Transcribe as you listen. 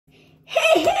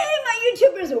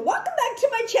YouTubers, welcome back to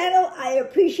my channel. I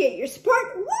appreciate your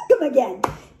support. Welcome again.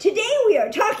 Today we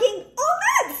are talking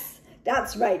almonds.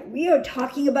 That's right, we are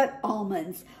talking about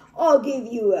almonds. I'll give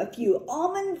you a few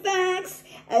almond facts,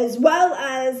 as well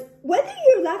as whether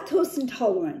you're lactose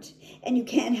intolerant and you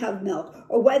can't have milk,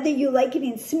 or whether you like it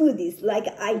in smoothies like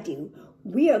I do.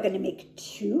 We are going to make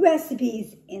two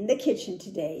recipes in the kitchen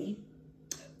today.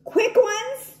 Quick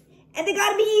ones, and they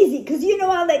gotta be easy, because you know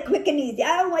I like quick and easy.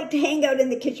 I don't like to hang out in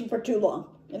the kitchen for too long.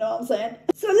 You know what I'm saying?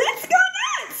 So let's go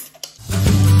nuts!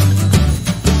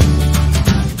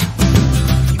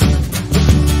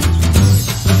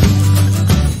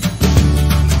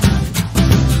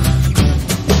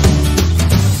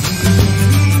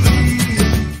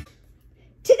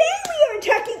 Today we are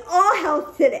talking all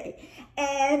health today.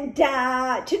 And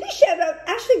today's shout out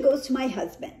actually goes to my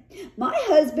husband. My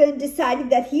husband decided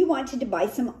that he wanted to buy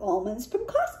some almonds from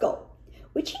Costco,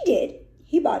 which he did.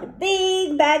 He bought a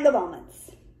big bag of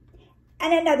almonds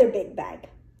and another big bag.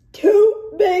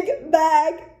 Two big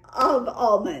bags of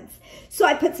almonds. So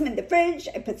I put some in the fridge,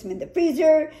 I put some in the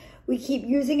freezer. We keep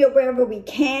using it wherever we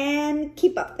can,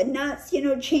 keep up the nuts, you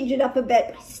know, change it up a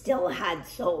bit. I still had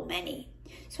so many.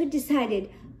 So I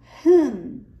decided,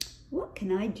 what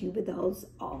can I do with those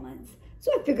almonds?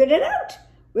 So I figured it out.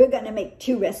 We're going to make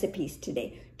two recipes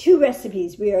today. Two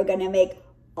recipes. We are going to make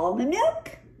almond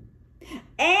milk,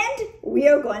 and we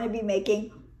are going to be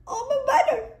making almond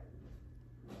butter.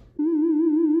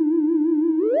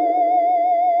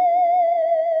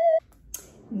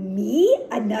 Me,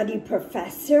 a nutty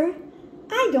professor?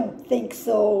 I don't think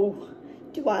so.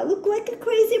 Do I look like a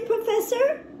crazy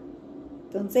professor?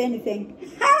 Don't say anything.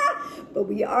 But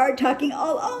we are talking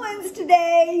all almonds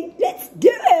today. Let's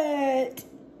do it.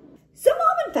 Some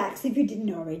almond facts, if you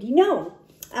didn't already know.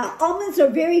 Almonds are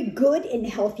very good in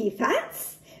healthy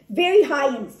fats, very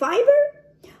high in fiber,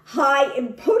 high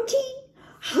in protein,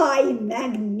 high in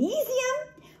magnesium,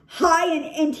 high in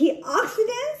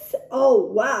antioxidants. Oh,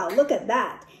 wow, look at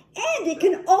that. And it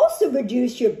can also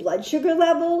reduce your blood sugar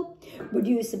level,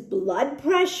 reduce blood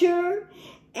pressure,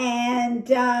 and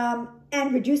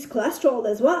reduce cholesterol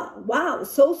as well. Wow,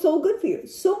 so good for you.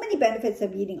 So many benefits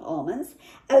of eating almonds,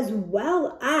 as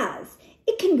well as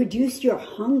it can reduce your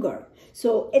hunger.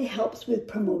 So it helps with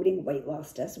promoting weight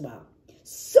loss as well.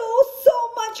 So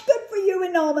much good for you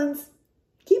in almonds.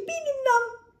 Keep eating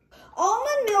them.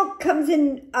 Almond milk comes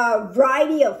in a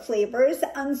variety of flavors.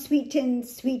 Unsweetened,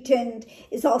 sweetened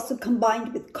is also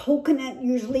combined with coconut,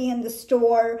 usually in the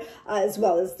store, as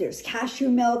well as there's cashew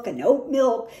milk and oat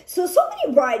milk. So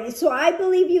many varieties. So I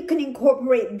believe you can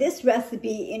incorporate this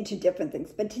recipe into different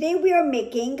things. But today we are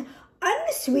making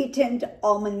unsweetened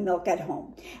almond milk at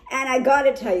home. And I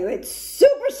gotta tell you, it's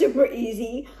super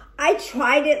easy. I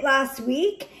tried it last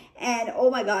week. And oh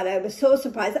my God, I was so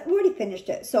surprised. I've already finished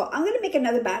it. So I'm going to make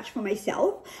another batch for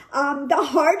myself. The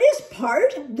hardest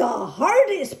part,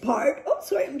 oh,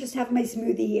 sorry, I'm just having my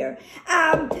smoothie here.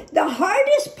 The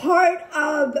hardest part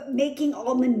of making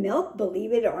almond milk,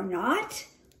 believe it or not,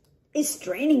 is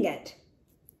straining it.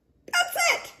 That's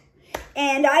it.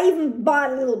 And I even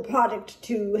bought a little product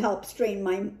to help strain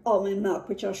my almond milk,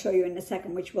 which I'll show you in a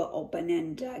second, which we'll open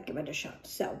and give it a shot.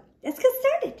 So let's get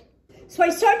started. So I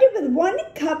started with 1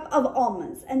 cup of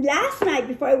almonds, and last night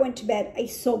before I went to bed, I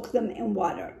soaked them in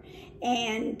water.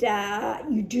 And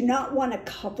you do not want to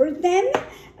cover them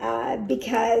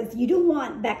because you don't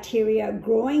want bacteria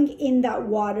growing in that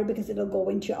water, because it'll go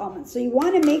into your almonds. So you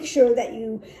want to make sure that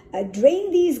you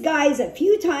drain these guys a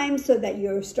few times so that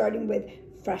you're starting with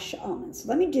fresh almonds. So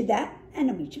let me do that, and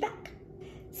I'll meet you back.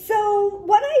 So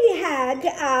what I had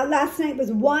last night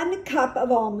was 1 cup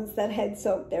of almonds that had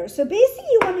soaked there. So basically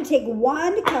you want to take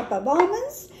 1 cup of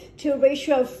almonds to a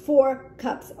ratio of 4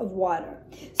 cups of water.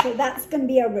 So that's going to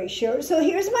be our ratio. So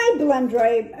here's my blender.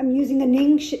 I'm using a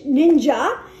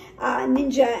Ninja,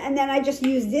 and then I just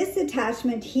use this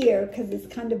attachment here because it's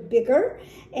kind of bigger.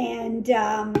 And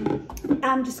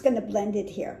I'm just going to blend it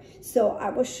here. So I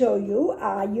will show you.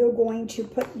 You're going to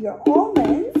put your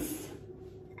almonds.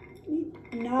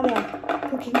 I'm not a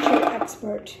cooking show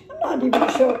expert. I'm not even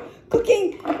a show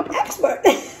cooking expert.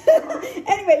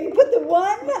 Anyway, you put the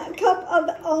 1 cup of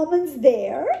almonds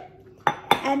there,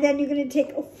 and then you're going to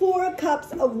take 4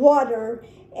 cups of water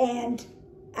and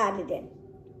add it in.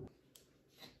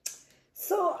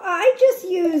 So I just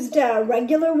used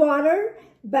regular water,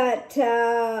 but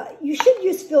you should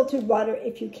use filtered water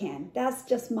if you can. That's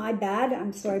just my bad.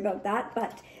 I'm sorry about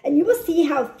that. And you will see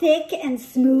how thick and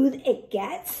smooth it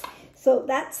gets. So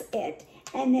that's it.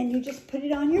 And then you just put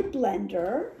it on your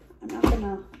blender.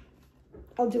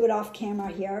 I'll do it off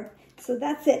camera here. So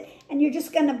that's it. And you're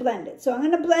just gonna blend it. So I'm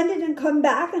gonna blend it and come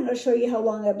back and I'll show you how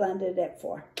long I blended it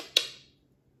for.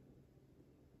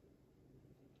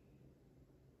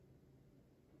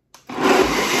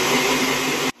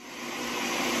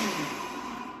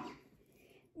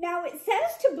 Now it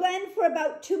says to blend for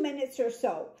about 2 minutes or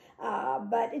so,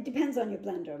 but it depends on your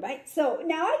blender, right? So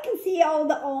now I can see all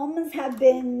the almonds have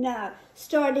been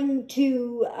starting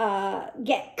to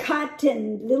get cut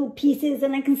in little pieces,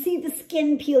 and I can see the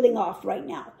skin peeling off right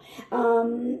now.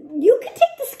 You can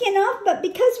take the skin off, but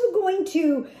because we're going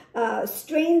to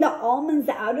strain the almonds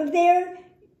out of there,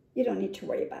 you don't need to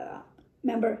worry about that.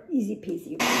 Remember, easy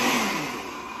peasy.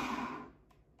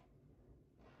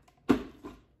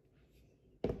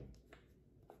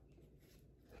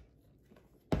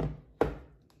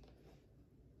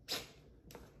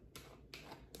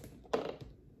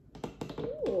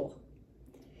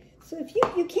 So if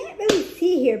you can't really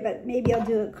see here, but maybe I'll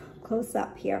do a close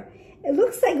up here. It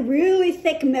looks like really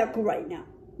thick milk right now.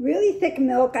 Really thick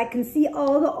milk. I can see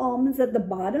all the almonds at the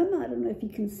bottom. I don't know if you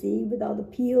can see with all the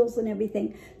peels and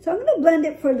everything. So I'm going to blend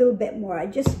it for a little bit more. I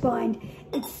just find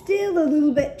it's still a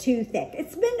little bit too thick.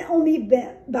 It's been only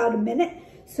about a minute,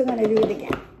 so I'm going to do it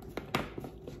again.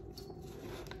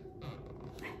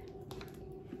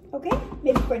 Okay,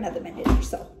 maybe for another minute or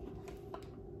so.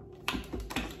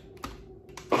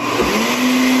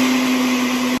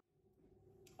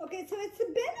 Okay, so it's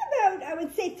been about, I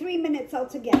would say, 3 minutes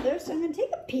altogether. So I'm going to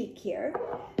take a peek here.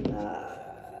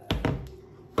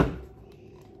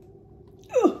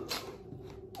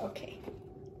 Okay.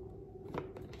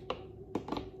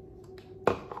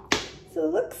 So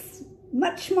it looks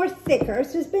much more thicker.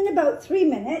 So it's been about 3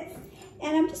 minutes.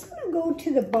 And I'm just going to go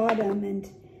to the bottom and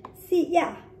see,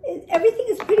 yeah, everything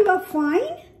is pretty well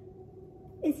fine.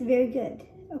 It's very good.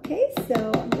 Okay,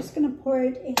 so I'm just going to pour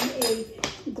it in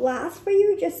a glass for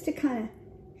you just to kind of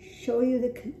show you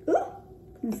the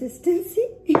consistency.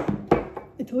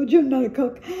 I told you I'm not a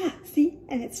cook. See,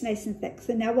 and it's nice and thick.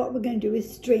 So now what we're going to do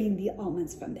is strain the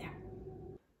almonds from there.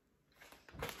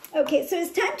 Okay, so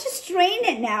it's time to strain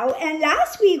it now. And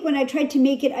last week when I tried to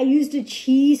make it, I used a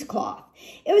cheesecloth.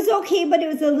 It was okay, but it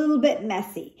was a little bit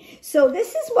messy. So this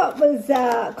is what was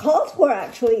called for,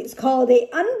 actually. It's called a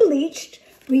unbleached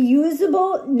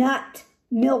reusable nut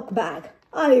milk bag.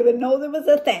 I didn't even know there was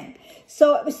a thing.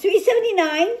 So it was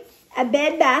 $3.79 at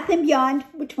Bed Bath & Beyond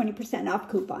with 20% off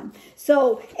coupon.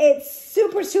 So it's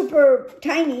super, super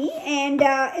tiny, and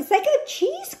it's like a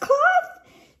cheesecloth.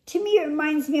 To me, it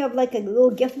reminds me of like a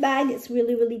little gift bag. It's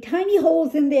really, really tiny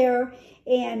holes in there.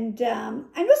 And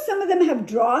I know some of them have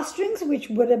drawstrings, which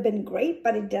would have been great,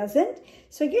 but it doesn't.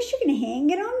 So I guess you can hang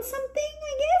it on something,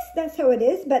 I guess. That's how it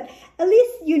is. But at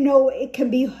least you know it can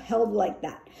be held like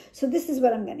that. So this is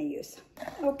what I'm going to use.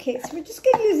 Okay, so we're just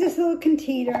going to use this little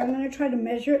container. I'm going to try to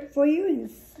measure it for you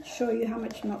and show you how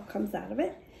much milk comes out of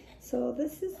it. So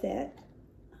this is it.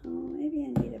 Oh, maybe I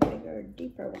need a bigger,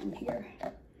 deeper one here.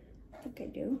 I think I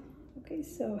do. Okay,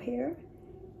 so here.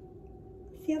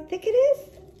 See how thick it is?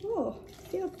 Oh,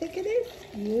 see how thick it is?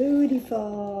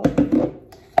 Beautiful.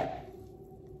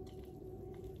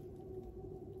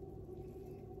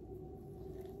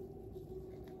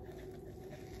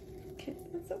 Okay,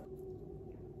 that's all.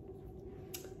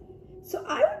 So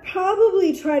I would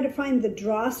probably try to find the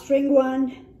drawstring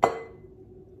one.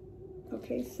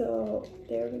 Okay, so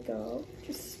there we go.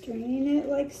 Just strain it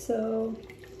like so.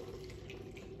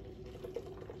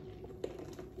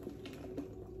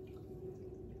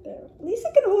 At least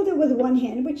I can hold it with one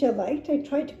hand, which I liked. I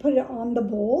tried to put it on the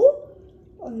bowl,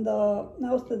 on the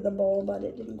mouth of the bowl, but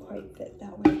it didn't quite fit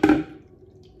that way.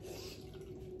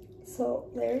 So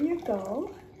there you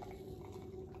go.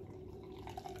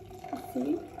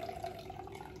 See?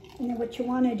 And then what you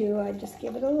want to do, I just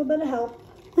give it a little bit of help.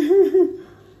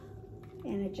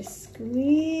 And I just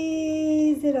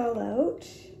squeeze it all out.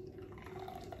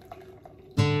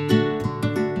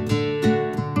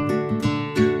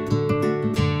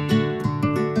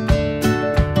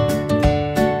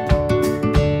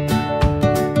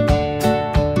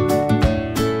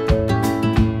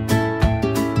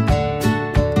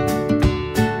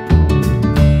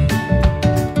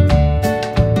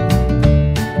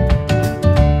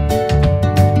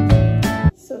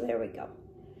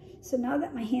 So now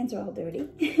that my hands are all dirty,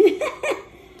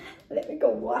 let me go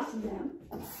wash them.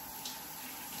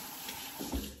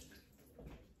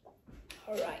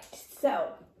 All right,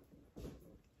 so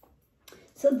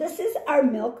this is our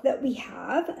milk that we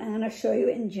have, and I'll show you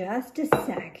in just a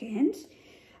second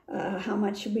how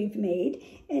much we've made.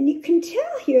 And you can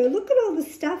tell here, look at all the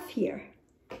stuff here.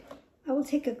 I will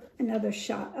take another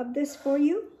shot of this for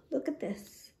you. Look at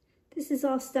this. This is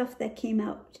all stuff that came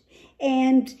out.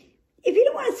 And if you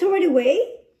don't want to throw it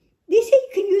away, they say you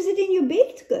can use it in your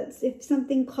baked goods. If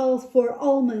something calls for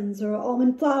almonds or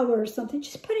almond flour or something,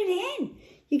 just put it in.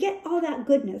 You get all that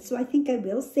goodness. So I think I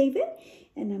will save it,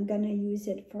 and I'm going to use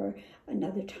it for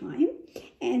another time.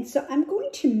 And so I'm going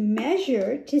to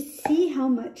measure to see how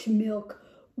much milk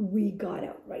we got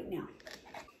out right now.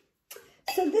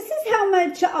 So this is how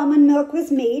much almond milk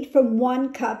was made from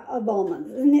 1 cup of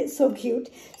almonds. Isn't it so cute?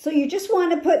 So you just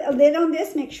want to put a lid on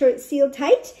this, make sure it's sealed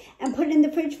tight, and put it in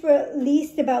the fridge for at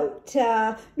least about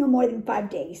no more than 5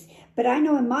 days. But I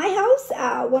know in my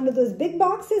house, one of those big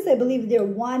boxes, I believe they're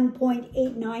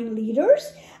 1.89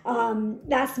 liters.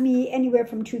 Lasts me anywhere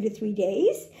from 2 to 3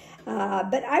 days.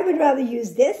 But I would rather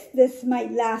use this. This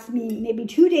might last me maybe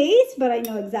 2 days, but I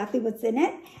know exactly what's in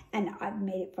it, and I've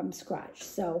made it from scratch.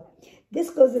 So this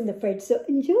goes in the fridge, so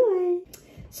enjoy.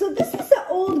 So this is the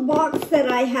old box that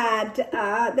I had,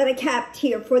 that I kept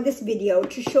here for this video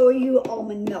to show you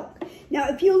almond milk. Now,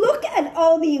 if you look at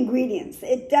all the ingredients,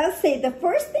 it does say, the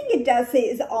first thing it does say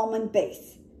is almond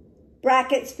base,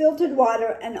 brackets, filtered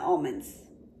water, and almonds.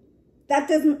 That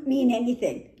doesn't mean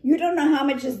anything. You don't know how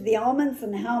much is the almonds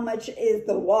and how much is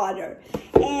the water.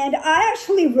 And I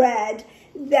actually read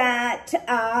that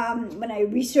when I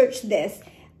researched this,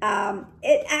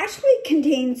 it actually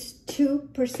contains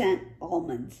 2%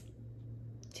 almonds.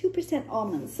 2%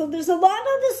 almonds. So there's a lot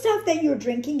of the stuff that you're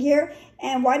drinking here.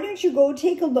 And why don't you go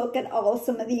take a look at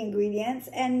some of the ingredients?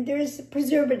 And there's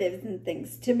preservatives and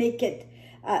things to make it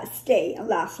stay and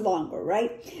last longer,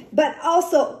 right? But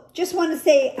also, just want to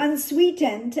say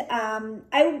unsweetened.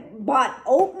 I bought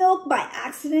oat milk by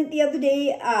accident the other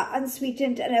day,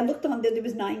 unsweetened, and I looked on there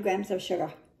was 9 grams of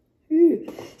sugar.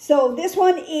 So this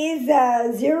one is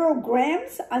 0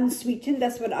 grams unsweetened.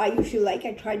 That's what I usually like.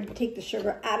 I try to take the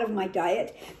sugar out of my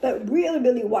diet, but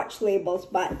really watch labels.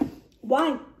 But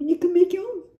why? You can make your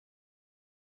own.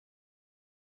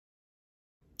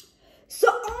 So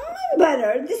almond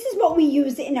butter, this is what we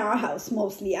use in our house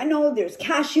mostly. I know there's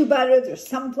cashew butter, there's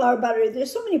sunflower butter,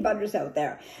 there's so many butters out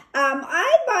there.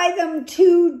 I buy them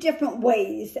 2 different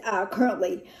ways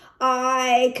currently.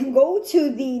 I can go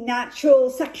to the natural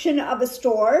section of a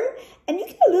store and you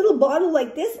get a little bottle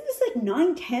like this and it's like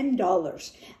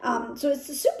 $9–10. So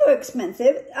it's super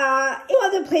expensive.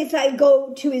 Another place I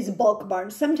go to is Bulk Barn.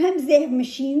 Sometimes they have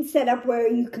machines set up where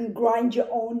you can grind your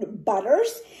own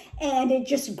butters and it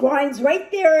just grinds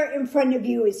right there in front of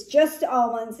you. It's just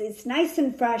almonds. It's nice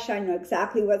and fresh. I know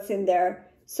exactly what's in there.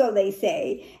 So they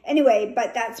say. Anyway,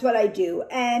 but that's what I do.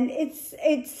 And it's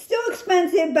still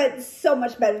expensive, but so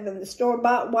much better than the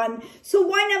store-bought one. So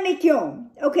why not make your own?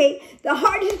 Okay, the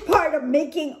hardest part of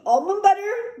making almond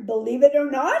butter, believe it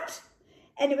or not,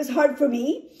 and it was hard for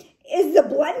me, is the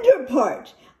blender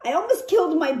part. I almost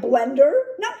killed my blender.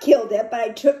 Not killed it, but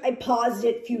I paused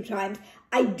it a few times.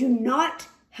 I do not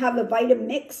have a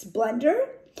Vitamix blender.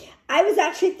 I was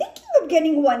actually thinking of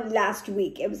getting one last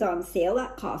week. It was on sale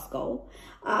at Costco.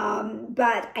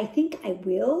 But I think I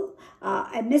will.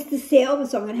 I missed the sale,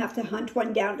 so I'm going to have to hunt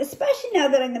one down, especially now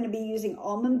that I'm going to be using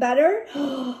almond butter.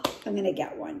 I'm going to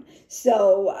get one.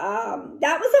 So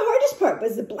that was the hardest part,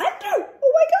 was the blender.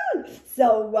 Oh my God.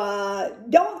 So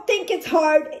don't think it's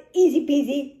hard. Easy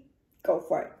peasy. Go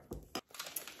for it.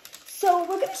 So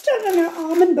we're going to start on our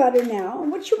almond butter now.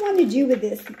 And what you want to do with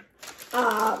this,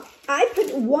 I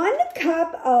put 1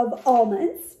 cup of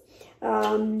almonds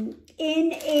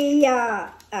in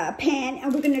a pan,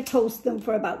 and we're going to toast them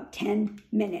for about 10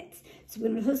 minutes. So we're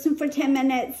going to toast them for 10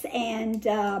 minutes, and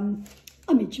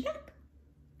I'll meet you back.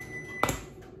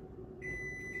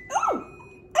 Oh,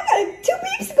 I got 2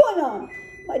 beeps going on.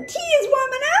 My tea is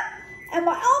warming up, and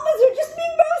my almonds are just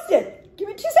being roasted. Give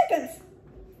me 2 seconds.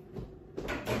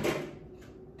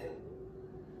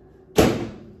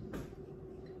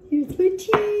 Here's my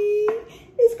tea.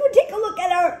 Let's go take a look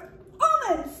at our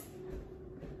almonds.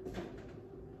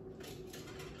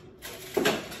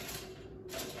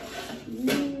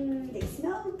 They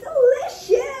smell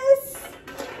delicious.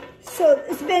 So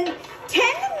it's been 10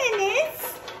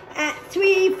 minutes at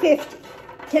 350.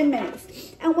 10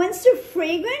 minutes. And once they're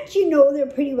fragrant, you know they're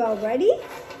pretty well ready.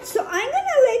 So I'm going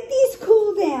to let these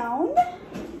cool down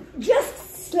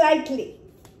just slightly.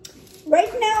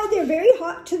 Right now, they're very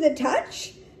hot to the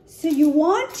touch. So you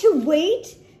want to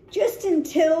wait just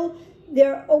until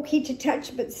they're okay to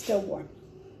touch, but still warm.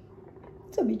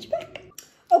 So I'll meet you back.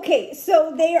 Okay,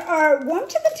 so they are warm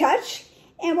to the touch.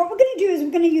 And what we're going to do is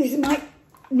we're going to use my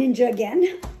Ninja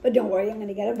again. But don't worry, I'm going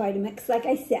to get a Vitamix, like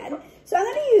I said. So I'm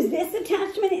going to use this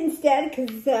attachment instead because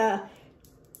it's a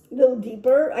little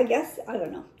deeper, I guess. I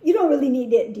don't know. You don't really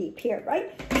need it deep here,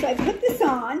 right? So I put this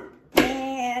on.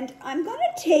 And I'm going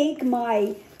to take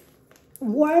my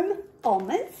warm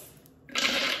almonds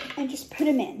and just put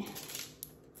them in.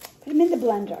 Put them in the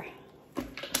blender.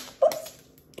 Oops.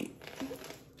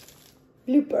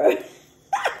 Blooper.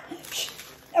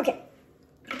 Okay.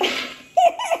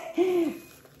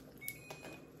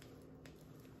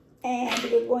 And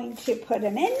we're going to put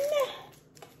them in.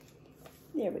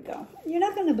 There we go. You're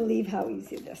not going to believe how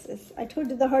easy this is. I told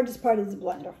you the hardest part is the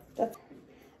blender.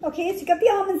 Okay, so you got the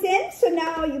almonds in. So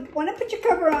now you want to put your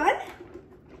cover on.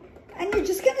 And you're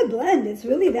just going to blend. It's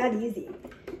really that easy.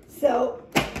 So,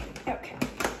 okay.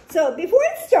 So before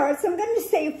it starts, I'm going to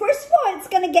say, first of all, it's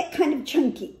going to get kind of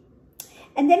chunky.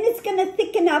 And then it's going to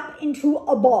thicken up into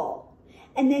a ball.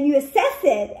 And then you assess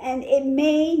it, and it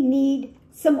may need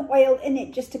some oil in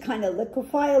it just to kind of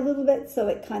liquefy a little bit so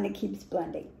it kind of keeps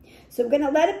blending. So we're going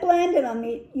to let it blend, and I'll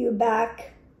meet you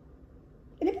back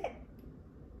in a bit.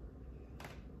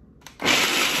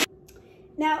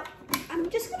 Now, I'm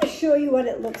just going to show you what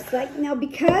it looks like. Now,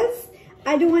 because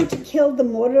I don't want to kill the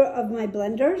motor of my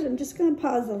blenders, I'm just going to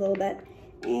pause a little bit,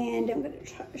 and I'm going to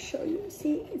try to show you.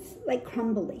 See, it's like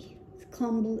crumbly. It's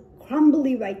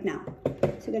crumbly right now.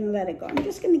 So I'm going to let it go. I'm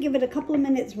just going to give it a couple of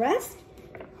minutes rest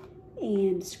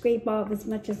and scrape off as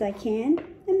much as I can,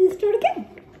 and then start again.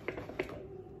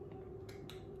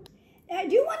 Now, I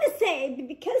do want to say,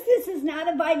 because this is not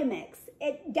a Vitamix,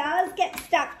 it does get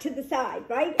stuck to the side,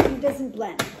 right? And it doesn't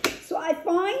blend. So I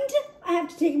find I have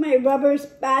to take my rubber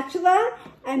spatula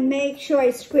and make sure I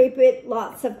scrape it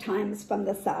lots of times from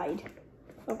the side.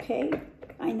 Okay?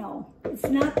 I know. It's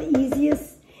not the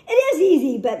easiest. It is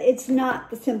easy, but it's not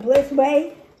the simplest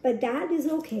way. But that is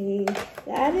okay.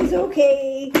 That is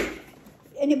okay.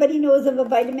 Anybody knows of a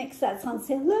Vitamix that's on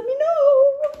sale, let me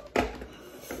know.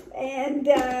 And,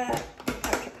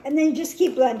 okay. And then you just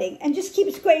keep blending and just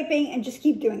keep scraping and just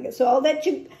keep doing it. So I'll let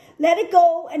it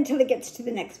go until it gets to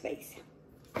the next phase.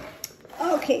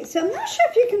 Okay, so I'm not sure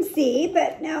if you can see,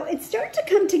 but now it's starting to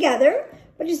come together,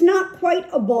 but it's not quite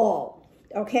a ball,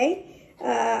 okay?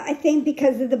 I think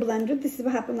because of the blender, this is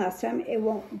what happened last time, it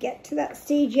won't get to that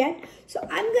stage yet. So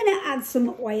I'm gonna add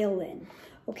some oil in.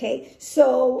 Okay,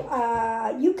 so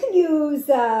you can use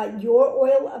your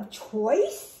oil of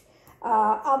choice.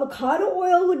 Avocado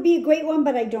oil would be a great one,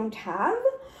 but I don't have.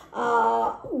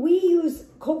 We use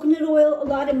coconut oil a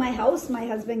lot in my house. My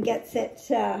husband gets it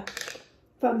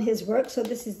from his work, so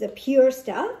this is the pure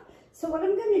stuff. So what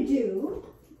I'm going to do,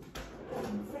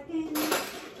 1 second,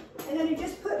 I'm going to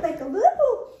just put like a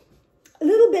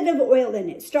little bit of oil in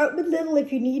it. Start with little.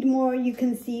 If you need more, you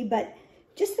can see, but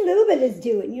just a little bit is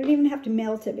due, and you don't even have to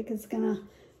melt it because it's going to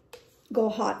go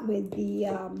hot with the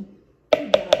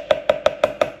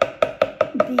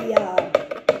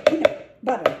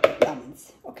butter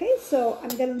almonds. Okay, so I'm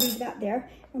going to leave that there,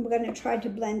 and we're going to try to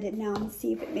blend it now and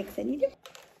see if it makes any difference.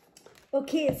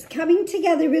 Okay, it's coming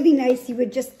together really nicely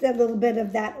with just a little bit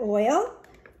of that oil,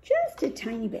 just a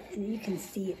tiny bit, and you can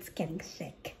see it's getting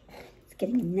thick. It's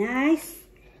getting nice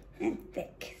and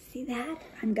thick. See that?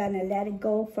 I'm going to let it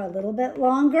go for a little bit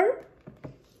longer.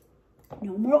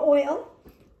 No more oil,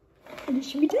 and it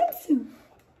should be done soon.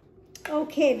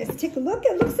 Okay, let's take a look.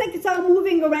 It looks like it's all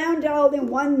moving around all in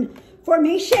one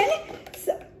formation.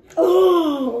 So,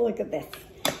 oh, look at this.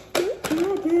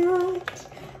 Look at that.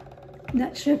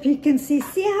 Not sure if you can see.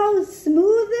 See how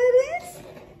smooth it is?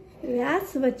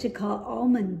 That's what you call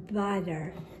almond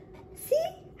butter. See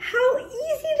how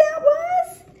easy that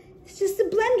was? It's just a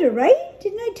blender, right?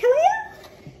 Didn't I tell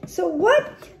you? So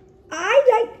what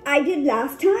I did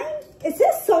last time, it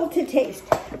says salt to taste.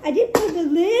 I did put a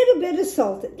little bit of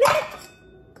salt,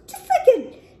 just like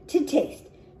it to taste.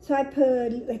 So I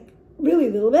put like really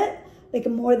little bit, like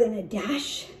more than a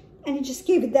dash, and it just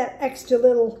gave it that extra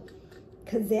little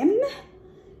kazim.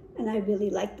 And I really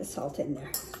like the salt in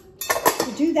there.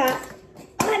 So do that,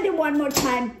 blend it one more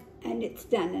time, and it's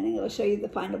done. And I'll show you the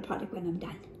final product when I'm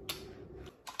done.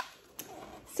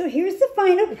 So here's the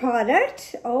final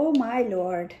product. Oh my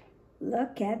Lord,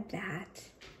 look at that.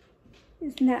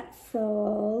 Isn't that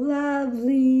so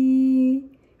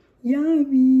lovely?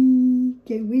 Yummy.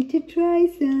 Can't wait to try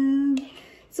some.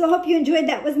 So I hope you enjoyed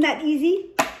that. Wasn't that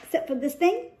easy? Except for this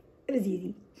thing, it was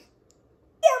easy.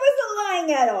 Yeah, I wasn't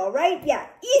lying at all, right? Yeah,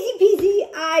 easy peasy.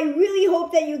 I really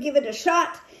hope that you give it a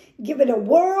shot. Give it a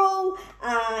whirl,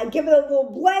 give it a little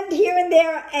blend here and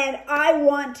there, and I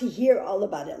want to hear all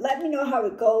about it. Let me know how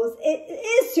it goes. It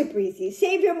is super easy.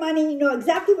 Save your money, you know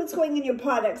exactly what's going in your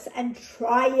products, and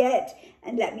try it,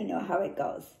 and let me know how it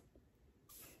goes.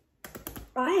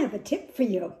 I have a tip for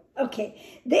you. Okay,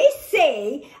 they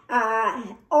say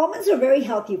almonds are very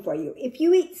healthy for you. If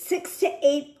you eat 6 to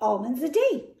 8 almonds a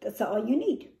day, that's all you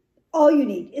need. All you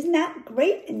need. Isn't that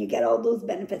great? And you get all those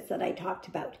benefits that I talked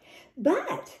about.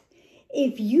 But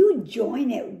If you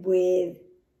join it with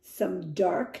some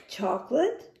dark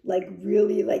chocolate, like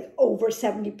really like over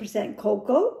 70%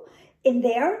 cocoa in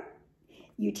there,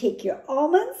 you take your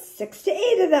almonds, 6 to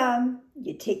 8 of them,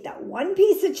 you take that one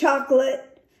piece of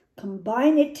chocolate,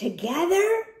 combine it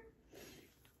together,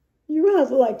 you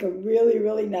have like a really,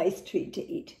 really nice treat to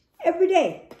eat every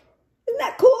day. Isn't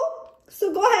that cool?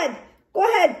 So go ahead,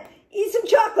 eat some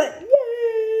chocolate.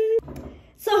 Yay!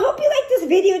 So I hope you liked this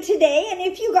video today, and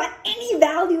if you got any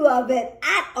value of it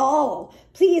at all,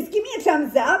 please give me a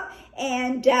thumbs up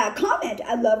and comment.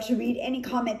 I'd love to read any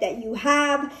comment that you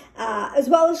have, as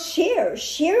well as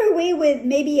share away with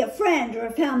maybe a friend or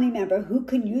a family member who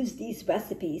can use these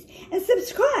recipes. And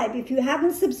subscribe if you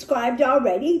haven't subscribed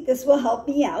already. This will help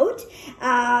me out.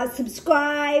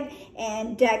 Subscribe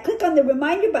and click on the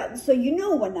reminder button so you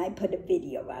know when I put a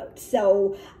video out.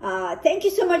 So thank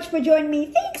you so much for joining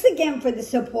me. Thanks again for the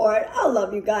support. I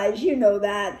love you guys, you know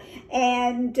that.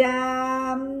 And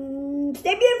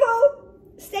stay beautiful.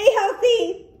 Stay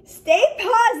healthy, stay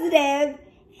positive,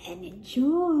 and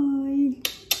enjoy.